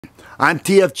I'm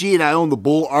TFG and I own the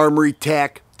Bul Armory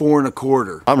Tac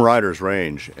 4.25. I'm Rider's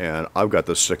Range and I've got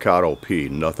the Staccato P.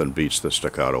 Nothing beats the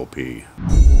Staccato P.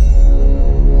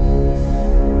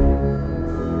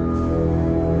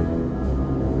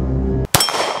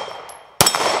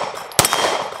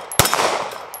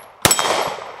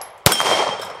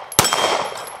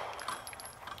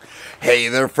 Hey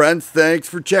there friends, thanks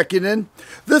for checking in.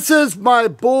 This is my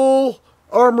Bul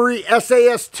Armory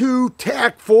SAS2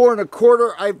 Tac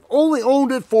 4.25. I've only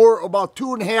owned it for about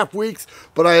 2.5 weeks,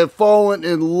 but I have fallen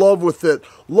in love with it.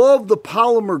 Love the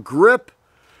polymer grip.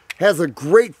 Has a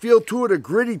great feel to it, a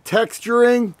gritty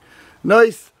texturing,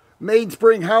 nice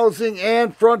mainspring housing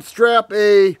and front strap,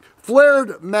 a flared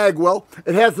magwell.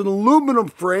 It has an aluminum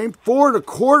frame,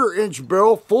 4.25 inch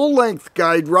barrel, full length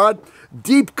guide rod,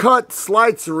 deep cut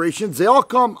slide serrations. They all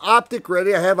come optic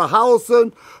ready. I have a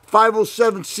Holosun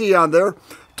 507C on there.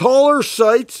 Taller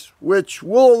sights, which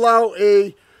will allow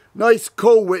a nice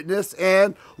co-witness,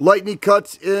 and lightning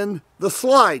cuts in the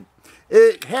slide.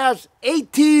 It has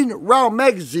 18 round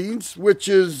magazines, which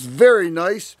is very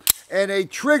nice, and a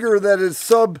trigger that is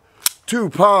sub 2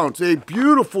 pounds. A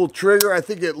beautiful trigger. I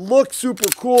think it looks super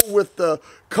cool with the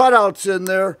cutouts in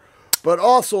there, but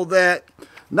also that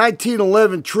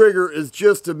 1911 trigger is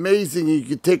just amazing. You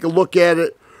can take a look at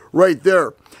it right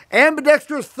there.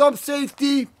 Ambidextrous thumb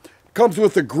safety, comes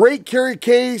with a great carry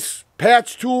case,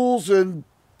 patch tools, and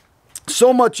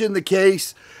so much in the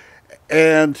case,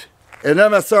 and an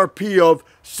MSRP of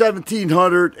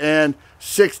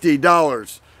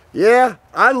 $1,760. Yeah,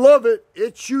 I love it.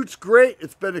 It shoots great.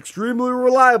 It's been extremely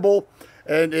reliable,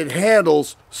 and it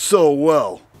handles so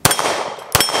well.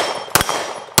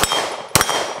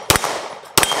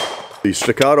 The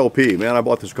Staccato P, man, I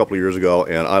bought this a couple of years ago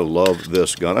and I love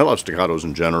this gun. I love Staccatos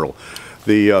in general.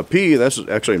 The P, that's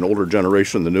actually an older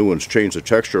generation. The new ones changed the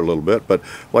texture a little bit, but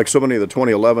like so many of the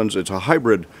 2011s, it's a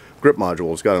hybrid grip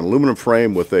module. It's got an aluminum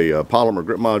frame with a polymer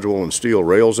grip module and steel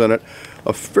rails in it.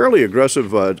 A fairly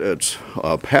aggressive, it's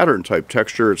pattern type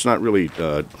texture. It's not really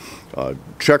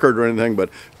checkered or anything,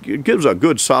 but it gives a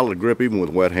good solid grip even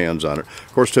with wet hands on it.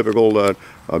 Of course, typical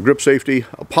grip safety,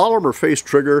 a polymer face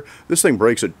trigger. This thing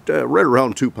breaks at right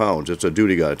around 2 pounds. It's a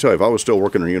duty gun. I tell you, if I was still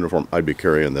working in uniform, I'd be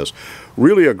carrying this.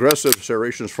 Really aggressive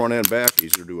serrations front and back,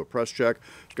 easy to do a press check.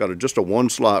 It's got just a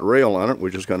 1-slot rail on it,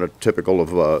 which is kind of typical of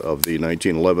the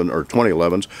 1911 or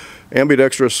 2011s.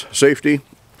 Ambidextrous safety.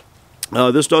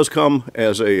 This does come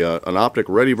as an optic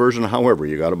ready version. However,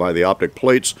 you got to buy the optic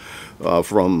plates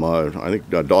from I think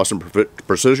Dawson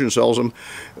Precision sells them.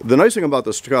 The nice thing about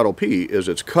the Staccato P is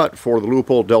it's cut for the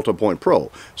Leupold Delta Point Pro,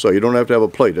 so you don't have to have a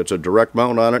plate. It's a direct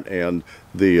mount on it, and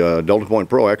the Delta Point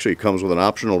Pro actually comes with an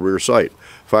optional rear sight,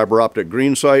 fiber optic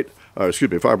green sight.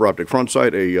 Fiber optic front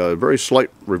sight, a very slight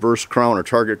reverse crown or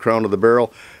target crown of the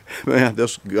barrel. Man,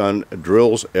 this gun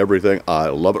drills everything. I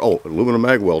love it. Oh, aluminum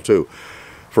magwell too.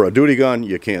 For a duty gun,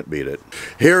 you can't beat it.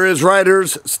 Here is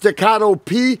Rider's Staccato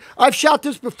P. I've shot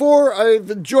this before. I've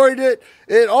enjoyed it.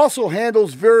 It also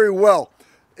handles very well.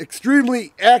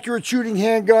 Extremely accurate shooting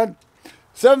handgun.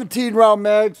 17 round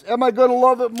mags. Am I going to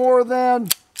love it more than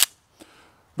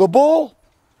the Bul?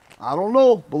 I don't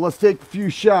know, but let's take a few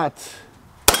shots.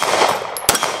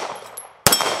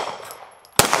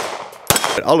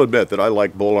 I'll admit that I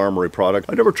like Bul Armory product.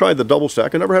 I never tried the double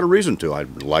stack. I never had a reason to. I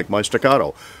like my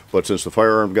Staccato. But since the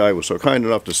firearm guy was so kind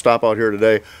enough to stop out here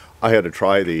today, I had to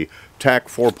try the Tac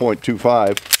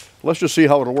 4.25. Let's just see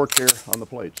how it'll work here on the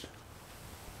plates.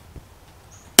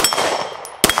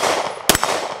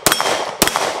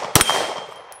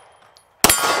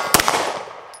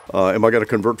 Am I going to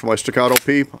convert to my Staccato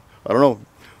P? I don't know.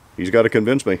 He's got to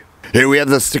convince me. Here we have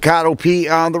the Staccato P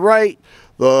on the right,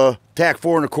 the Tac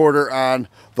 4.25 on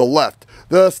the left.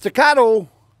 The Staccato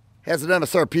has an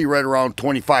MSRP right around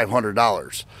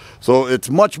 $2,500. So it's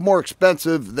much more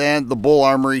expensive than the Bul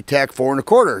Armory Tac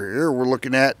 4.25. Here we're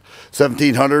looking at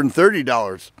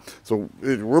 $1,730. So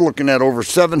we're looking at over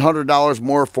 $700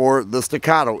 more for the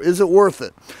Staccato. Is it worth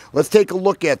it? Let's take a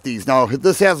look at these. Now,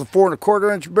 this has a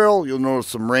 4.25 inch barrel. You'll notice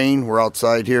some rain. We're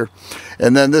outside here.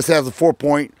 And then this has a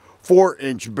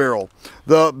 4.4-inch barrel.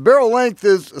 The barrel length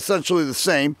is essentially the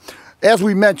same. As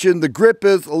we mentioned, the grip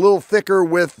is a little thicker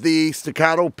with the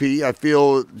Staccato P. I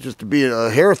feel just to be a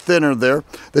hair thinner there.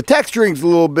 The texturing's a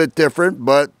little bit different,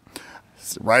 but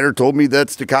Rider told me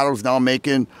that Staccato's now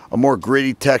making a more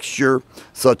gritty texture,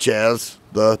 such as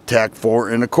the Tac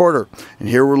 4.25. And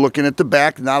here we're looking at the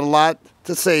back. Not a lot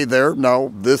to say there.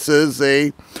 No, this is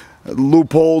a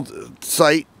Leupold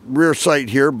sight, rear sight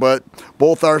here, but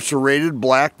both are serrated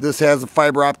black. This has a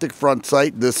fiber optic front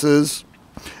sight. This is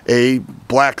a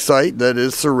black sight that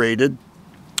is serrated.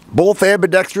 Both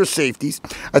ambidextrous safeties.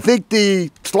 I think the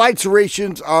slide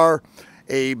serrations are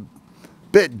a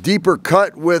bit deeper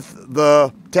cut with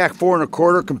the Tac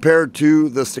 4.25 compared to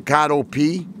the Staccato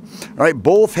P. All right,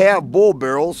 both have bull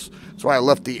barrels. That's why I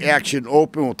left the action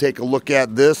open. We'll take a look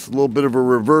at this. A little bit of a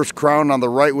reverse crown on the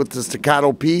right with the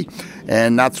Staccato P,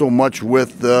 and not so much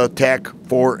with the Tac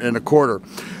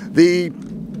 4.25. The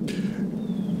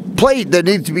plate that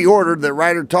needs to be ordered that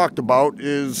Ryder talked about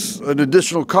is an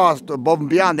additional cost above and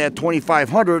beyond that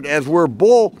 $2,500, as where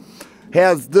Bull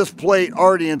has this plate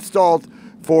already installed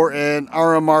for an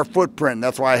RMR footprint.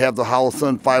 That's why I have the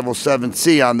Holosun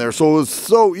 507C on there. So it was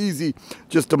so easy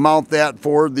just to mount that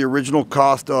for the original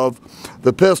cost of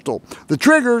the pistol. The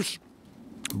triggers,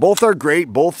 both are great,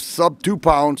 both sub 2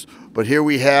 pounds, but here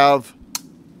we have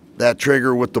that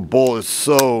trigger with the Bull is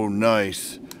so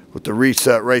nice with the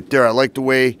reset right there. I like the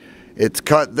way it's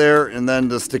cut there, and then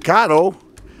the Staccato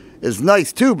is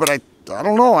nice too, but I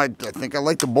don't know, I think I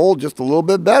like the Bull just a little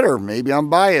bit better. Maybe I'm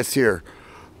biased here,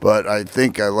 but I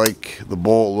think I like the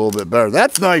Bull a little bit better.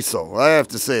 That's nice though, I have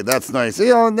to say, that's nice. You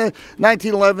know, in the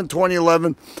 1911,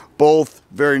 2011, both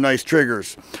very nice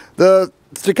triggers. The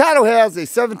Staccato has a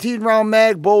 17 round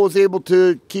mag. Bull was able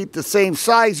to keep the same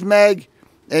size mag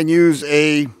and use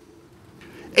a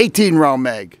 18 round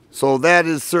mag. So that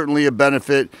is certainly a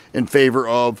benefit in favor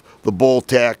of the Bull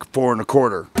Tac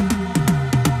 4.25.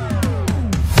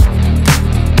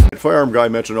 Firearm Guy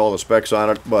mentioned all the specs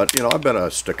on it, but you know, I've been a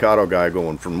Staccato guy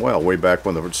going from, well, way back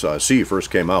when the C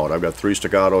first came out. I've got 3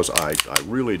 Staccatos. I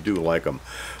really do like them.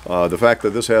 The fact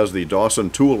that this has the Dawson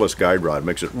toolless guide rod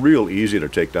makes it real easy to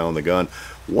take down the gun.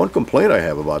 One complaint I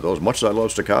have about those, much as I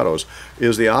love Staccatos,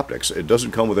 is the optics. It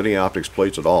doesn't come with any optics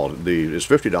plates at all. It's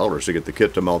 $50 to get the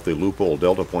kit to mount the Loophole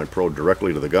Delta Point Pro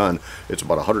directly to the gun. It's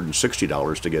about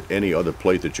 $160 to get any other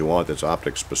plate that you want that's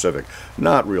optics specific.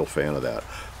 Not real fan of that.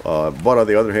 But on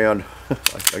the other hand,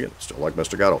 again, still like my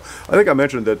Staccato. I think I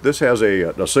mentioned that this has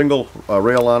a single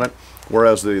rail on it,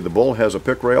 whereas the Bull has a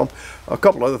pick rail. A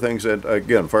couple other things that,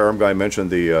 again, Firearm Guy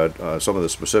mentioned some of the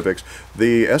specifics.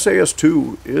 The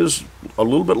SAS2 is a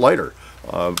little bit lighter.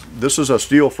 This is a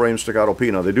steel frame Staccato P.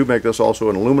 Now, they do make this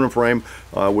also an aluminum frame,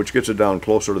 which gets it down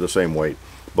closer to the same weight.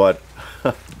 But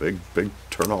big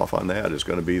turnoff on that is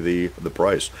going to be the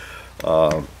price.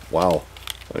 Wow.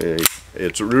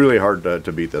 It's really hard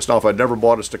to beat this. Now, if I'd never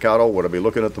bought a Staccato, would I be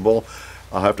looking at the Bull?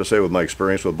 I'll have to say, with my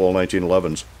experience with Bull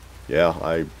 1911s,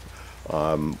 yeah,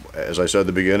 as I said at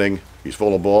the beginning, he's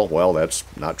full of bull. Well, that's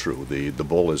not true. The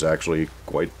Bull is actually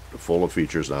quite full of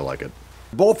features, and I like it.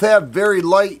 Both have very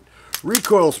light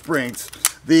recoil springs.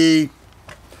 The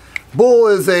Bull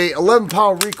is a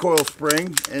 11-pound recoil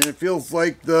spring, and it feels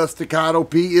like the Staccato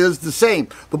P is the same.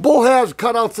 The Bull has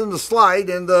cutouts in the slide,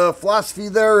 and the philosophy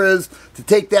there is to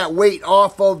take that weight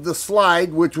off of the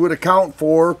slide, which would account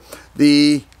for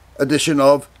the addition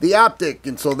of the optic,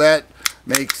 and so that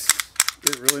makes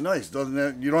it really nice, doesn't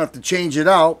it? You don't have to change it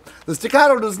out. The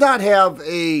Staccato does not have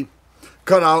a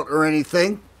cutout or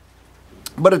anything,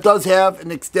 but it does have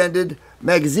an extended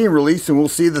magazine release, and we'll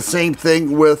see the same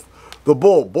thing with the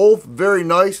Bull. Both very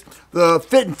nice. The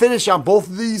fit and finish on both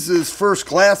of these is first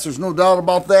class. There's no doubt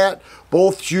about that.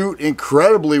 Both shoot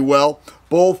incredibly well.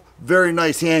 Both very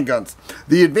nice handguns.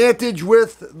 The advantage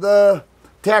with the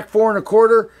Tac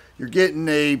 4.25, you're getting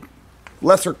a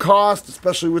lesser cost,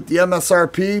 especially with the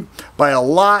MSRP, by a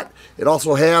lot. It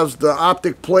also has the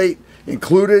optic plate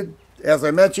included, as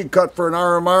I mentioned, cut for an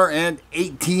RMR, and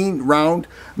 18 round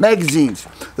magazines.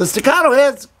 The Staccato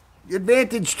has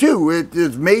advantage too. It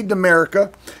is made in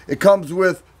America. It comes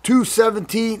with 2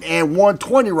 17 and 1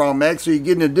 20 round mag, so you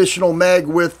get an additional mag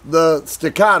with the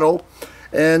Staccato,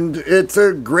 and it's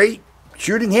a great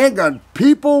shooting handgun.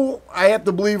 People, I have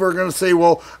to believe, are going to say,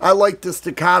 well, I like the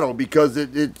Staccato because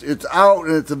it's out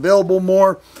and it's available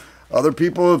more. Other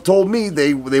people have told me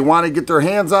they want to get their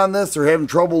hands on this. They're having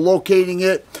trouble locating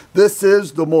it. This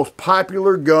is the most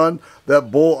popular gun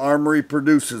that Bul Armory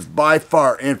produces by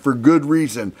far, and for good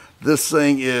reason. This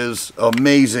thing is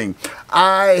amazing.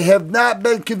 I have not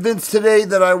been convinced today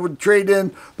that I would trade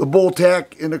in the Bull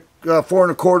Tac in a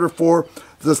 4.25 for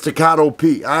the Staccato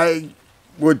P. I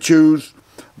would choose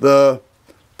the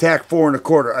Tac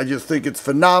 4.25. I just think it's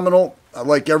phenomenal. I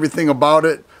like everything about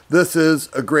it. This is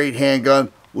a great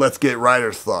handgun. Let's get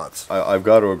Ryder's thoughts. I've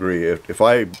got to agree. If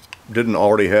I didn't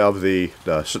already have the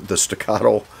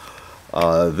Staccato,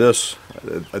 this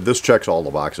checks all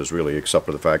the boxes really, except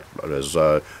for the fact, as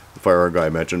the Firearm Guy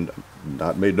mentioned,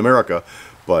 not made in America.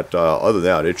 But other than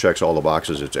that, it checks all the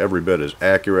boxes. It's every bit as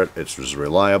accurate. It's as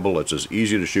reliable. It's as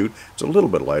easy to shoot. It's a little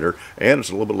bit lighter, and it's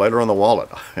a little bit lighter on the wallet.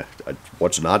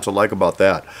 What's not to like about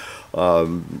that?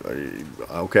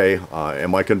 Okay,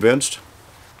 am I convinced?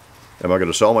 Am I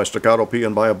going to sell my Staccato P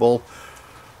and buy a bull?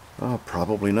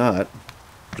 Probably not.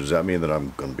 Does that mean that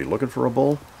I'm going to be looking for a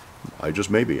bull? I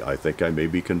think I may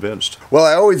be convinced. Well,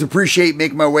 I always appreciate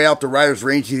making my way out to Ryder's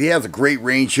Range. He has a great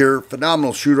range here.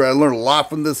 Phenomenal shooter. I learned a lot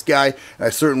from this guy. And I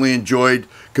certainly enjoyed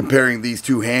comparing these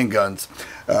two handguns.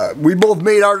 We both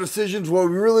made our decisions. What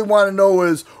we really want to know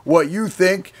is what you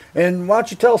think. And why don't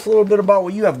you tell us a little bit about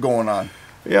what you have going on?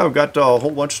 Yeah, I've got a whole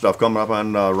bunch of stuff coming up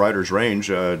on Ryder's Range.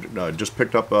 Just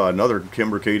picked up another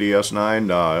Kimber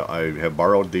KDS9. I have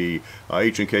borrowed the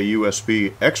H&K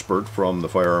USP Expert from the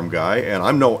Firearm Guy, and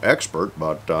I'm no expert,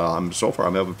 but so far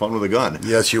I'm having fun with the gun.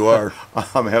 Yes, you are.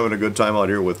 I'm having a good time out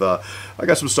here with. I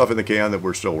got some stuff in the can that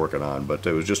we're still working on, but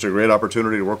it was just a great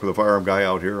opportunity to work with the Firearm Guy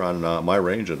out here on my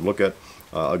range and look at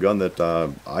a gun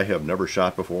that I have never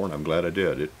shot before, and I'm glad I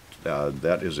did.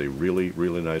 That is a really,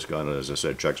 really nice gun, and as I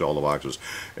said, checks all the boxes.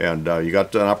 And you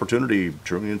got an opportunity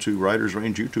tuning into Ryder's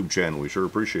Range YouTube channel. We sure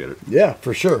appreciate it. Yeah,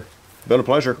 for sure. Been a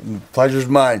pleasure. Pleasure's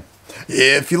mine.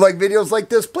 If you like videos like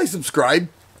this, please subscribe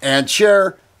and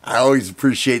share. I always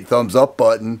appreciate the thumbs up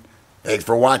button. Thanks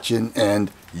for watching, and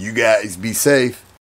you guys be safe.